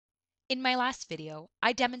In my last video,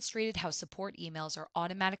 I demonstrated how support emails are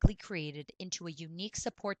automatically created into a unique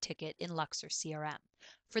support ticket in Luxor CRM.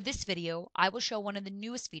 For this video, I will show one of the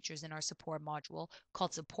newest features in our support module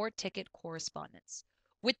called Support Ticket Correspondence.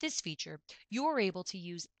 With this feature, you are able to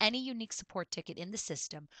use any unique support ticket in the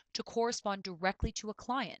system to correspond directly to a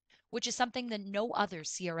client, which is something that no other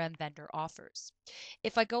CRM vendor offers.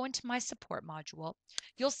 If I go into my support module,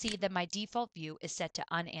 you'll see that my default view is set to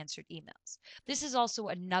unanswered emails. This is also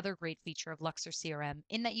another great feature of Luxor CRM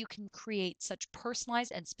in that you can create such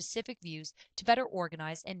personalized and specific views to better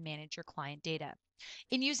organize and manage your client data.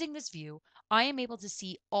 In using this view, I am able to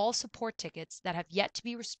see all support tickets that have yet to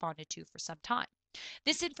be responded to for some time.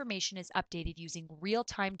 This information is updated using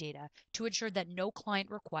real-time data to ensure that no client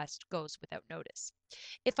request goes without notice.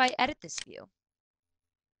 If I edit this view,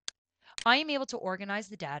 I am able to organize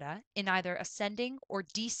the data in either ascending or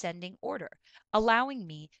descending order, allowing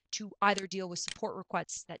me to either deal with support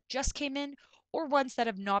requests that just came in or ones that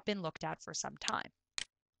have not been looked at for some time.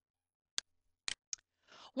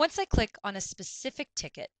 Once I click on a specific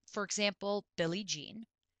ticket, for example, Billie Jean,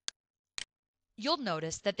 you'll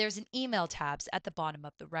notice that there's an email tabs at the bottom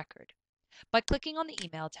of the record. By clicking on the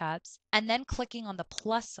email tabs and then clicking on the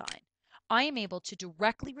plus sign, I am able to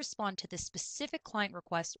directly respond to the specific client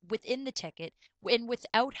request within the ticket and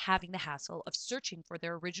without having the hassle of searching for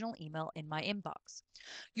their original email in my inbox.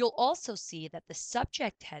 You'll also see that the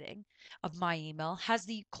subject heading of my email has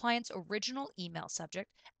the client's original email subject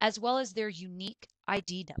as well as their unique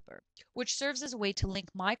ID number, which serves as a way to link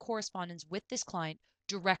my correspondence with this client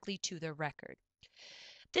directly to their record.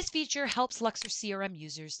 This feature helps Luxor CRM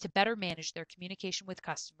users to better manage their communication with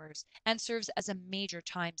customers and serves as a major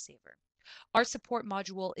time saver. Our support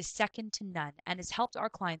module is second to none and has helped our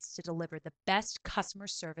clients to deliver the best customer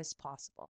service possible.